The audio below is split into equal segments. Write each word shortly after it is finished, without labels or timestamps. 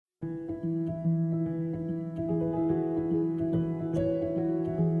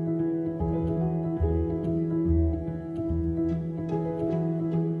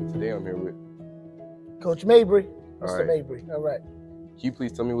Coach Mabry, All Mr. right. Mabry. All right. Can you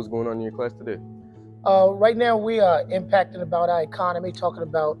please tell me what's going on in your class today? Right now we are impacting about our economy, talking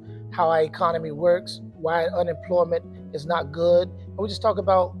about how our economy works, why unemployment is not good. And we just talk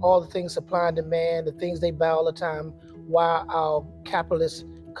about all the things, supply and demand, the things they buy all the time, why our capitalist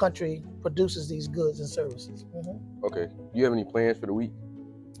country produces these goods and services. Okay. Do you have any plans for the week?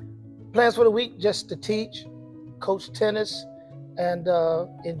 Plans for the week, just to teach, coach tennis, and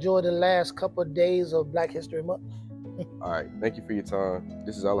enjoy the last couple of days of Black History Month. All right. Thank you for your time.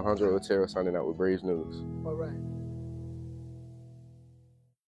 This is Alejandro Otero signing out with Braves News. All right.